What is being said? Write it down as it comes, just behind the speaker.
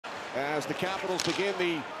as the Capitals begin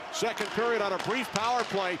the second period on a brief power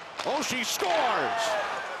play. Oshie scores!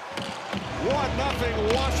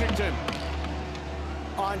 1-0 Washington.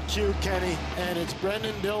 On cue, Kenny, and it's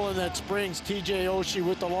Brendan Dillon that springs TJ Oshie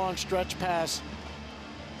with the long stretch pass.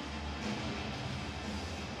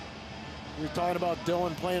 We were talking about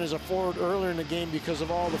Dillon playing as a forward earlier in the game because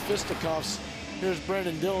of all the fisticuffs. Here's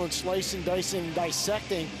Brendan Dillon slicing, dicing,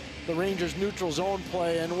 dissecting the Rangers' neutral zone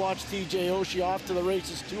play, and watch TJ Oshie off to the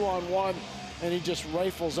races 2-on-1, and he just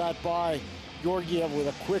rifles that by Georgiev with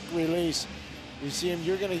a quick release. You see him,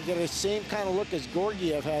 you're going to get the same kind of look as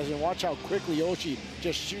Georgiev has, and watch how quickly Oshie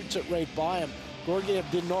just shoots it right by him. Georgiev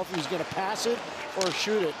didn't know if he was going to pass it or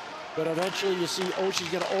shoot it, but eventually you see Oshie's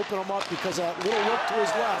going to open him up because of that little look to his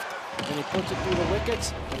left, and he puts it through the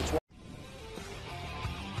wickets. And it's